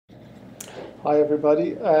Hi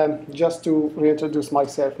everybody. Just to reintroduce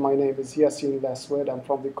myself, my name is Yassine Lassoued. I'm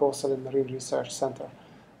from the Coastal and Marine Research Center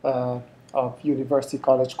of University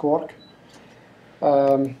College Cork.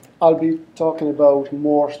 I'll be talking about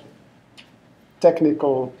more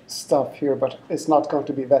technical stuff here, but it's not going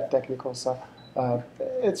to be that technical. So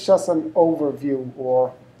it's just an overview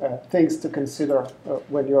or things to consider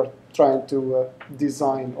when you're trying to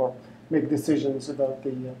design or make decisions about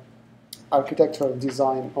the architectural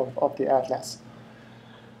design of the atlas.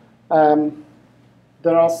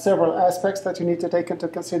 There are several aspects that you need to take into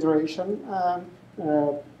consideration,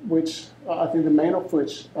 which I think the main of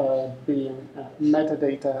which being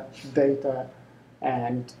metadata, data,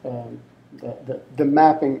 and the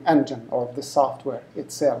mapping engine or the software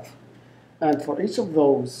itself. And for each of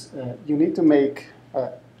those, you need to make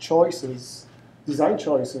choices, design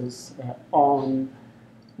choices on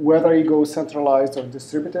whether you go centralized or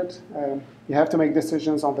distributed. You have to make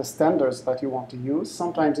decisions on the standards that you want to use.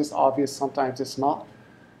 Sometimes it's obvious, sometimes it's not.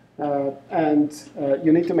 And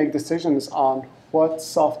you need to make decisions on what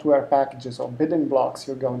software packages or building blocks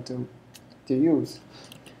you're going to use.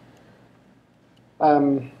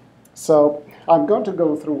 So I'm going to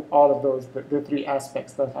go through all of those, the three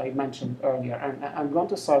aspects that I mentioned earlier. And I'm going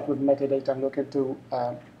to start with metadata and look into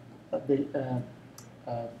the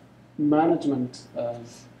management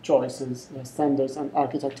choices, standards, and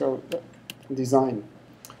architectural design.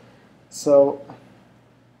 So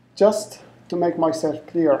just to make myself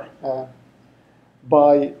clear,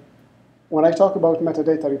 when I talk about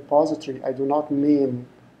metadata repository, I do not mean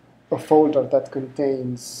a folder that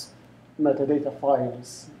contains metadata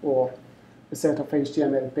files or a set of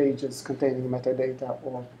HTML pages containing metadata,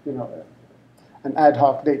 or an ad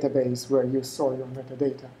hoc database where you store your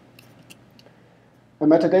metadata. A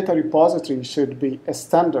metadata repository should be a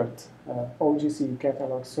standard OGC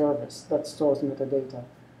catalog service that stores metadata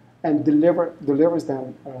and delivers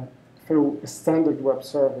them through a standard web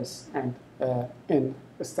service and in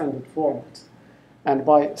a standard format. And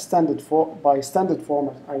by standard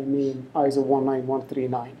format, I mean ISO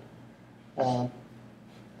 19139.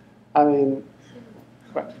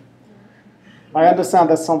 I understand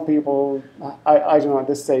that some people, I don't know, at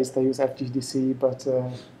this stage they use FGDC, but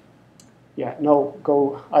yeah, no,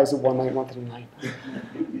 go ISO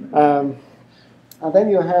 19139. And then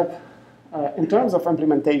you have, in terms of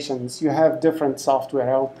implementations, you have different software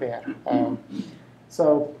out there.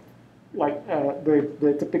 So, like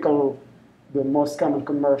the typical, the most common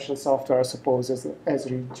commercial software, I suppose, is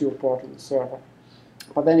Esri GeoPortal server.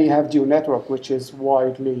 But then you have GeoNetwork, which is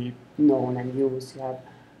widely known and used. You have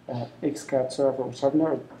XCAT server, which I've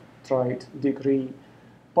never tried, Degree,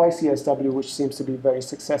 PyCSW, which seems to be very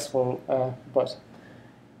successful, but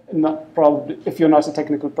not probably, if you're not a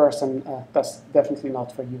technical person, that's definitely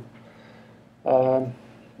not for you.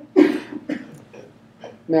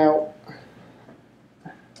 Now,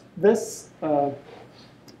 this,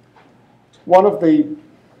 one of the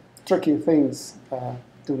tricky things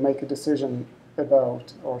to make a decision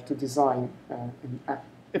about or to design,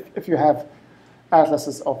 if you have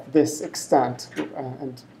atlases of this extent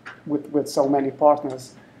and with so many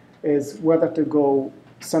partners, is whether to go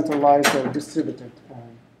centralized or distributed.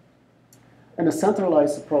 In a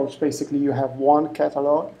centralized approach, basically you have one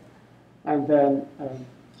catalog, and then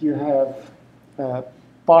you have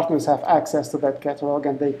partners have access to that catalog,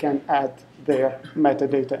 and they can add their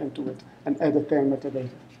metadata into it and edit their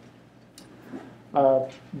metadata. On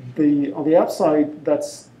the upside,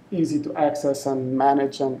 that's easy to access and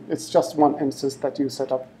manage, and it's just one instance that you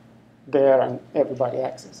set up there and everybody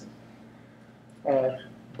accesses it.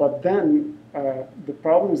 But then the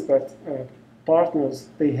problem is that partners,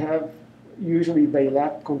 usually they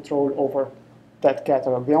lack control over that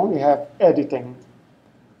catalog. They only have editing.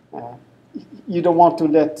 You don't want to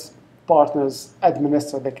let partners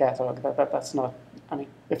administer the catalog. That's not, I mean,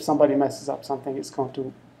 if somebody messes up something, it's going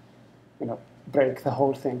to, break the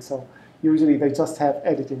whole thing. So usually they just have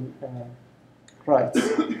editing rights.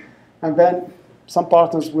 And then some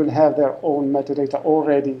partners will have their own metadata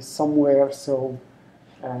already somewhere, so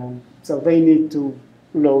they need to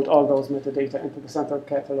load all those metadata into the central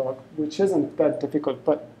catalog, which isn't that difficult,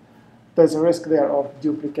 but there's a risk there of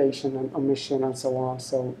duplication and omission and so on,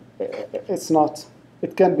 so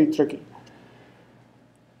it can be tricky.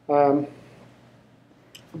 The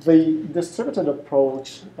distributed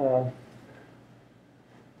approach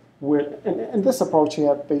in this approach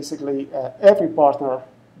here, basically every partner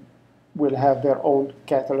will have their own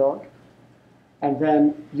catalog, and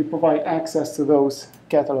then you provide access to those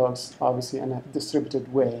catalogs, obviously, in a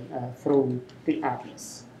distributed way through the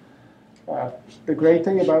atlas. The great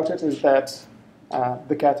thing about it is that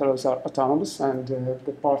The catalogs are autonomous, and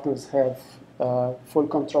the partners have full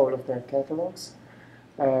control of their catalogs.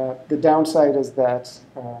 The downside is that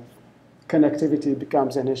connectivity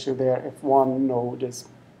becomes an issue there. If one node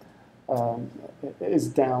is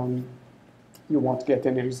down, you won't get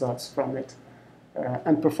any results from it.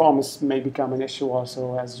 And performance may become an issue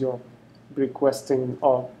also, as you're requesting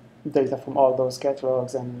all data from all those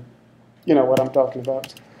catalogs, and you know what I'm talking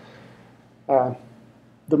about.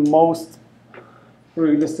 The most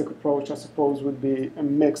realistic approach, I suppose, would be a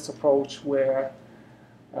mixed approach where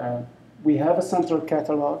we have a central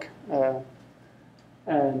catalog,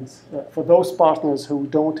 and for those partners who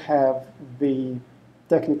don't have the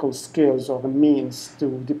technical skills or the means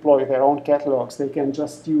to deploy their own catalogs, they can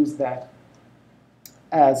just use that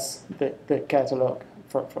as the catalog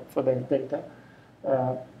for their data.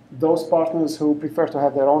 Those partners who prefer to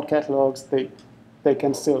have their own catalogs, they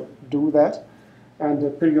can still do that.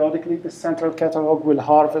 And periodically, the central catalog will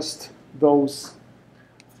harvest those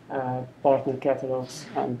partner catalogs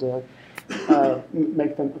and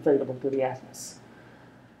make them available to the atlas.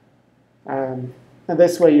 And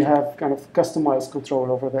this way, you have kind of customized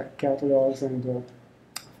control over the catalogs, and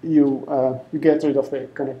you get rid of the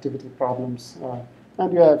connectivity problems,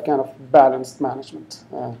 and you have kind of balanced management.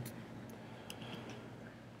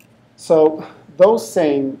 So those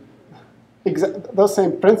same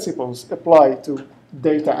principles apply to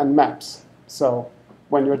data and maps. So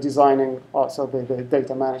when you're designing also the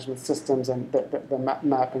data management systems and the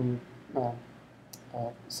mapping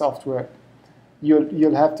software,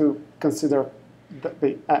 you'll have to consider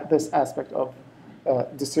this aspect of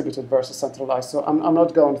distributed versus centralized. So I'm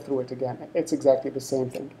not going through it again. It's exactly the same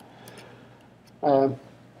thing.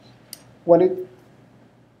 When it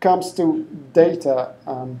comes to data,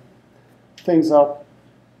 things are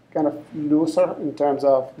kind of looser in terms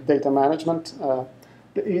of data management.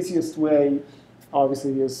 The easiest way,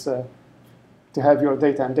 obviously, is to have your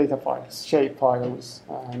data in data files, shape files,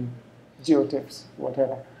 geotiffs,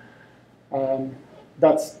 whatever.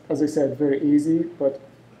 That's, as I said, very easy, but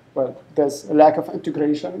there's a lack of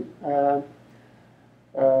integration.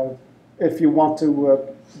 If you want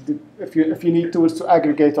to, if you need tools to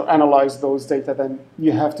aggregate or analyze those data, then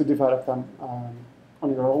you have to develop them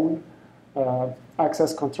on your own.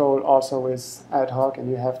 Access control also is ad hoc, and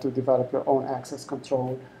you have to develop your own access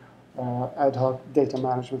control, ad hoc data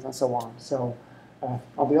management, and so on. So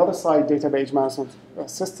on the other side, database management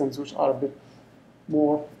systems, which are a bit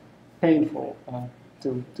more painful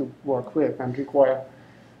to work with and require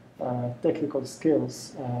technical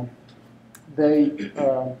skills, they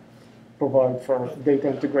provide for data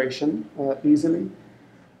integration easily.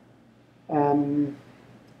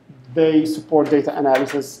 They support data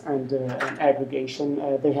analysis and aggregation.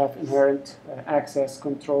 They have inherent access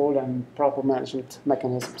control and proper management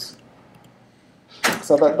mechanisms.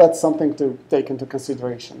 So that's something to take into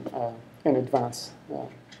consideration in advance.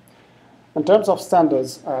 In terms of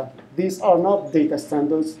standards, these are not data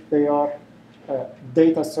standards. They are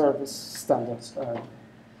data service standards.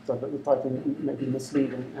 So the title may be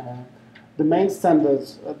misleading. The main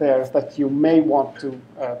standards there that you may want to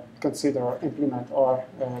consider or implement are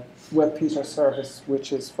Web Feature Service,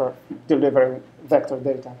 which is for delivering vector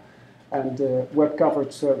data, and Web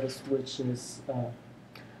Coverage Service, which is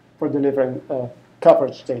for delivering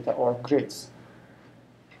coverage data or grids.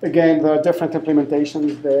 Again, there are different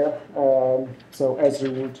implementations there. So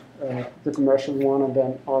Lassoued, the commercial one, and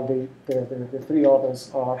then all the three others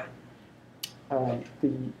are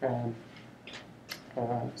the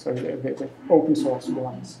open source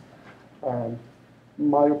ones.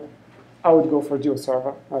 I would go for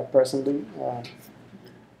GeoServer personally.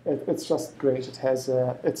 It's just great. It has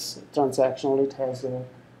it's transactional. It has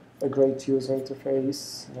a great user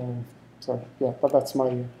interface. So yeah, but that's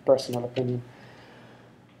my personal opinion.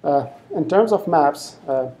 In terms of maps,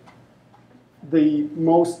 the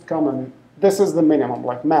most common, this is the minimum.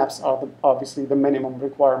 Like maps are obviously the minimum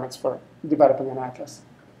requirements for developing an atlas.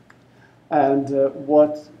 And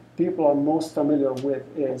what people are most familiar with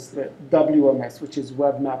is the WMS, which is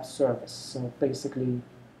Web Map Service. So basically,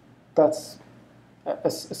 that's a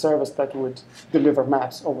service that would deliver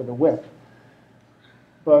maps over the web.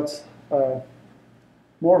 But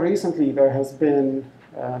more recently, there has been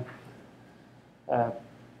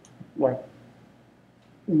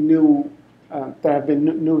there have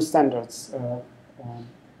been new standards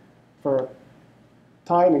for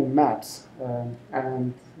tiling maps,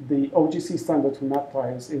 and the OGC standard for map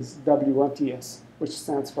tiles is WMTS, which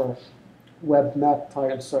stands for Web Map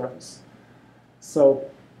Tile Service. So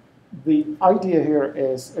the idea here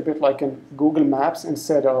is a bit like in Google Maps.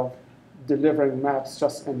 Instead of delivering maps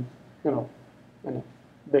just in in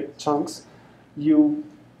big chunks, you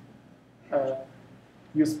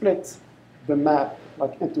you split the map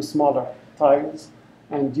like into smaller tiles,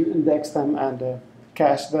 and you index them and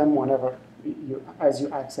cache them whenever as you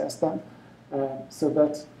access them, so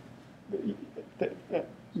that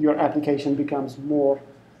your application becomes more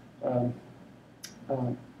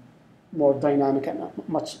more dynamic and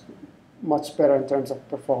much better in terms of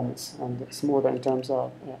performance, and smoother in terms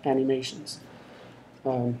of animations.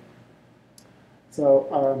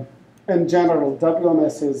 In general,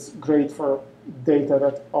 WMS is great for data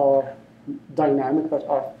that are dynamic, that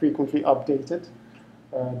are frequently updated,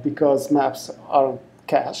 because maps aren't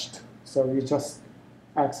cached. So you just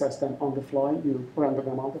access them on the fly, you render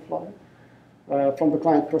them on the fly. From the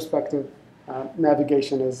client perspective,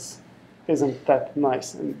 navigation isn't that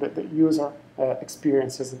nice, and the user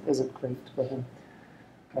experience isn't great with them.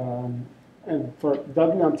 And for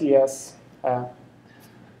WMTS,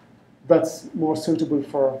 that's more suitable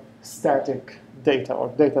for static data, or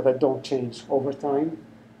data that don't change over time.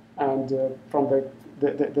 And from the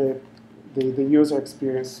user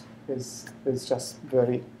experience is just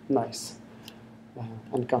very nice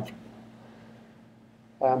and comfortable.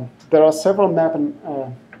 There are several mapping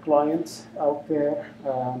clients out there.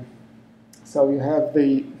 So you have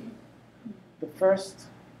the first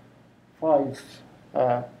 5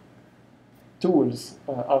 tools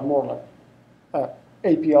are more like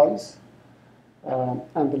APIs,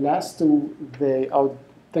 and the last 2, I would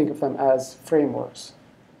think of them as frameworks.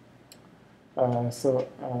 The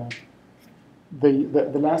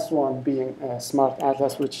last one being Smart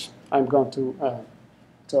Atlas, which I'm going to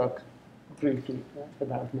talk briefly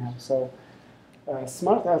about now. So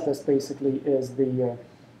Smart Atlas basically is the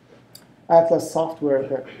Atlas software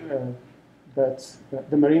that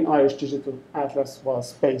the Marine Irish Digital Atlas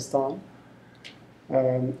was based on.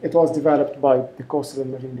 It was developed by the Coastal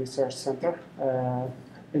and Marine Research Center,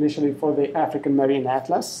 initially for the African Marine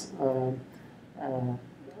Atlas, and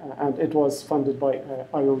it was funded by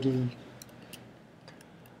IOD.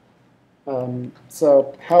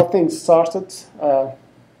 So how things started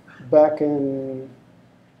back in,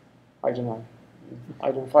 I don't know,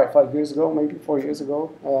 5 years ago, maybe 4 years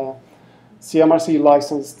ago. CMRC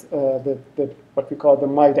licensed what we call the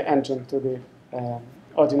MIDA engine to the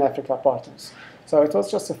Odin Africa partners. So it was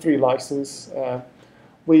just a free license.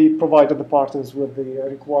 We provided the partners with the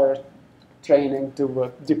required training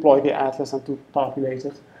to deploy the Atlas and to populate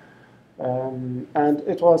it. And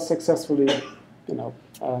it was successfully,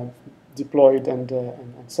 deployed and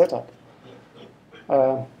set up.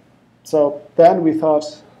 So then we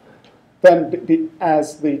thought,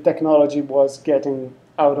 as the technology was getting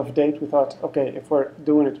out of date, we thought, okay, if we're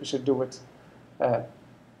doing it, we should do it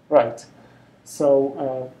right.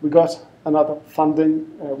 So we got another funding.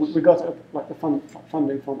 We got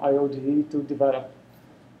funding from IOD to develop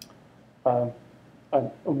a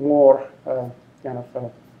more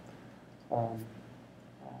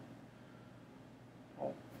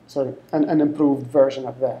an improved version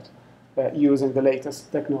of that, using the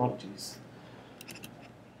latest technologies.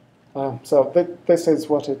 So this is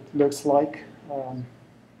what it looks like.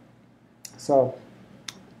 So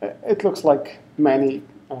it looks like many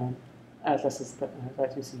atlases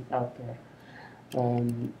that you see out there.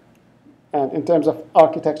 And in terms of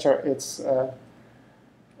architecture, it's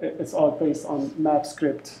all based on map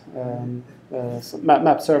script, so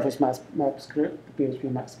map service map script, PHP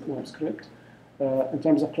map script. In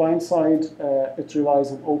terms of client side, it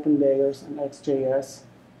relies on open layers and XJS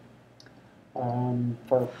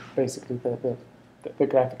for basically the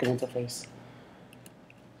graphical interface.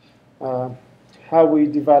 How we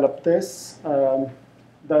developed this,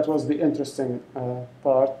 that was the interesting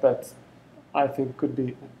part that I think could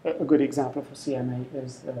be a good example for CMA,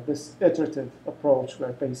 is this iterative approach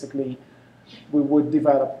where basically we would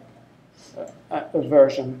develop a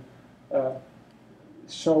version,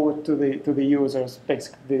 show it to the users,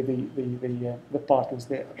 basically the partners,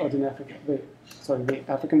 the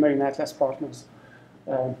African Marine Atlas partners.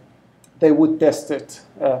 They would test it,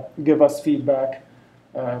 give us feedback,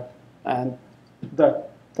 and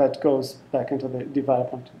that goes back into the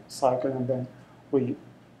development cycle, and then we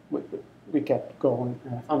kept going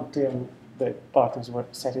until the partners were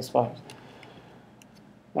satisfied.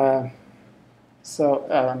 In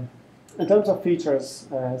terms of features,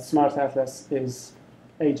 Smart Atlas is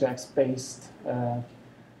Ajax-based.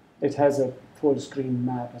 It has a full-screen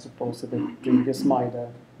map as opposed to the previous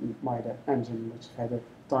MIDA engine, which had a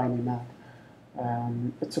tiny map.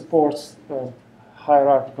 It supports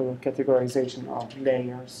hierarchical categorization of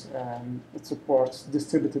layers. It supports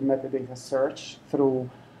distributed metadata search through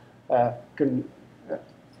by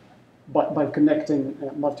connecting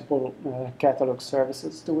multiple catalog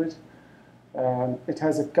services to it. It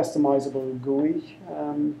has a customizable GUI.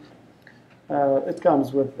 It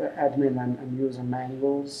comes with admin and user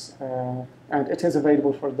manuals, and it is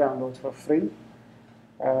available for download for free.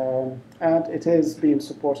 And it is being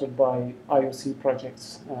supported by IOC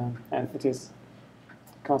projects, and it is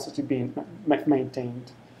constantly being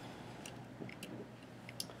maintained.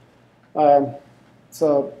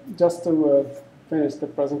 So just to finish the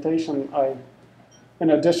presentation, in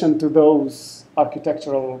addition to those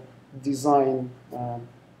architectural design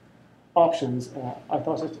options, I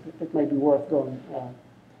thought it may be worth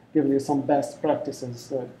giving you some best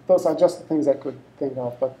practices. Those are just the things I could think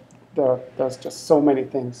of, but there's just so many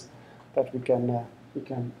things that we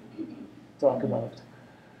can talk about.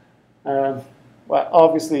 Well,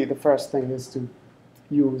 obviously, the first thing is to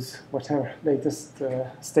use whatever latest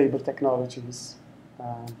stable technologies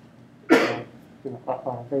are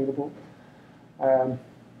available.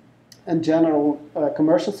 In general,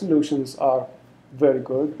 commercial solutions are very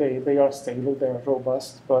good. They are stable, they are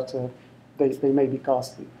robust, but they may be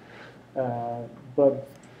costly. But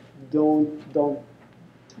don't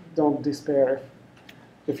despair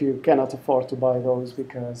if you cannot afford to buy those,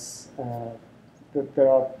 because there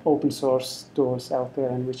are open source tools out there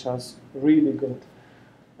and which are really good,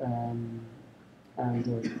 and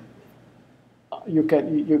you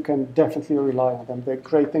can definitely rely on them. The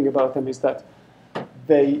great thing about them is that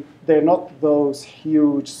they're not those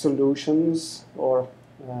huge solutions or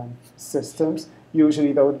systems.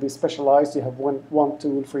 Usually they would be specialized. You have one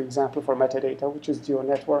tool, for example, for metadata, which is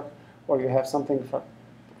GeoNetwork, or you have something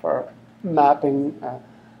for mapping.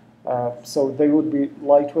 So they would be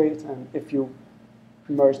lightweight, and if you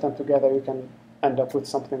merge them together, you can end up with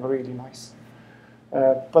something really nice.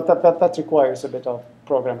 But that requires a bit of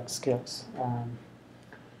programming skills.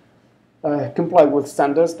 Comply with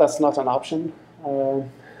standards, that's not an option.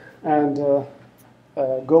 And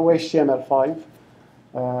Go HTML5,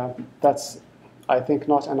 that's, I think,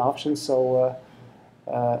 not an option. So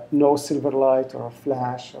no Silverlight or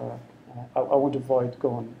Flash, or I would avoid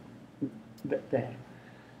going there.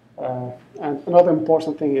 And another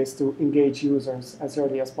important thing is to engage users as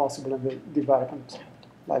early as possible in the development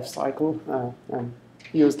life cycle, and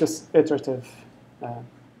use this iterative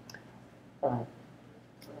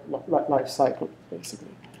life cycle, basically.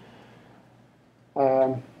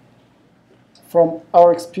 From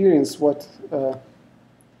our experience, what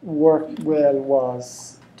worked well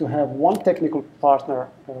was to have one technical partner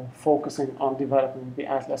focusing on developing the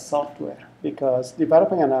Atlas software, because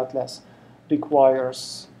developing an Atlas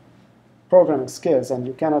requires programming skills, and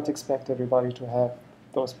you cannot expect everybody to have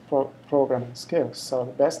those programming skills. So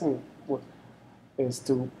the best thing is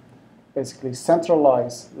to basically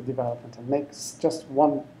centralize the development and make just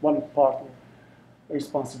one partner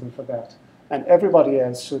responsible for that. And everybody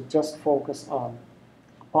else should just focus on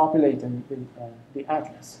populating the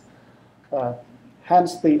Atlas.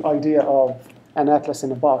 Hence the idea of an Atlas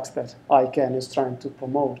in a box that ICAN is trying to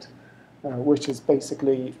promote, which is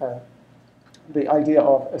basically the idea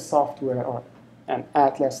of a software or an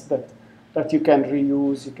Atlas that you can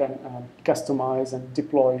reuse, you can customize and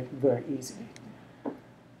deploy very easily.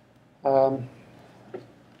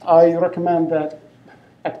 I recommend that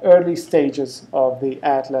at early stages of the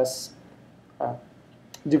Atlas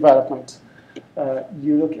development,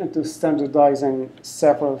 you look into standardizing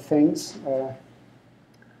several things.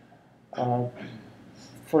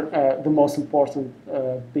 For the most important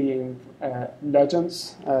being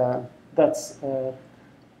legends. That's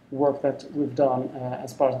work that we've done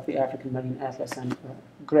as part of the African Marine Atlas, and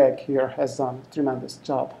Greg here has done a tremendous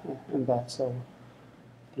job in that. So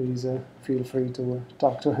please feel free to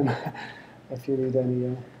talk to him if you need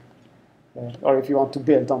any, or if you want to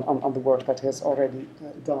build on the work that he has already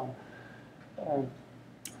done.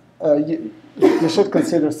 You should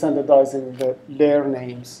consider standardizing the layer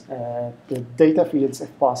names, the data fields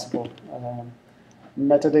if possible,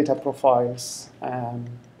 metadata profiles,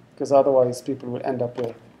 because otherwise people will end up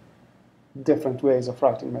with different ways of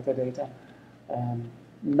writing metadata.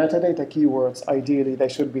 Metadata keywords, ideally, they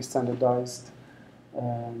should be standardized,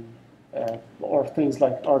 or things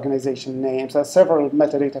like organization names. There are several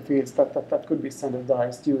metadata fields that could be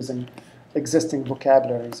standardized using existing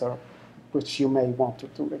vocabularies, or which you may want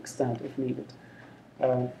to extend if needed.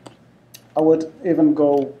 I would even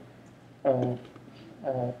go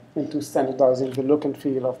into standardizing the look and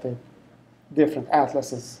feel of the different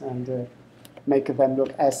atlases and make them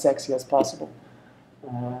look as sexy as possible.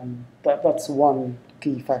 That's one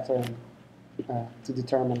key factor to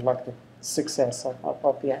determine like the success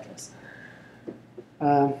of the atlas.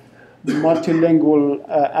 Multilingual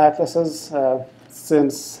atlases,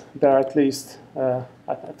 since there are at least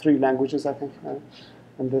 3 languages, I think,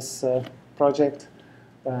 in this project.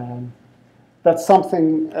 That's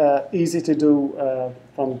something easy to do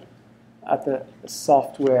at the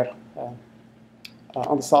software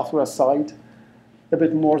on the software side. A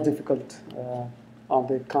bit more difficult on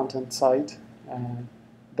the content side,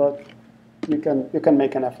 but you can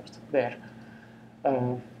make an effort there.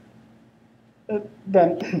 Then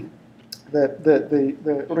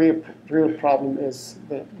the real problem is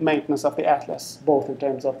the maintenance of the atlas, both in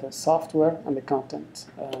terms of the software and the content.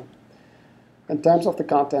 In terms of the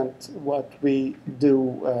content, what we do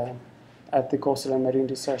at the Coastal and Marine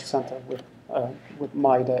Research Center with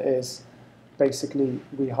MIDA is basically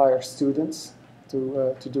we hire students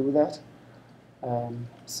to do that.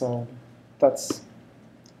 So that's,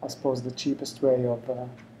 I suppose, the cheapest way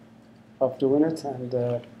of doing it,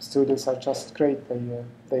 and students are just great.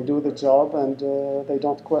 They do the job, and they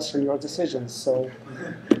don't question your decisions. So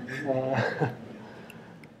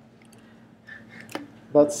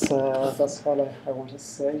that's all I want to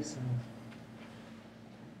say. So.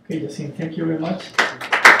 Okay, Yassine, thank you very much.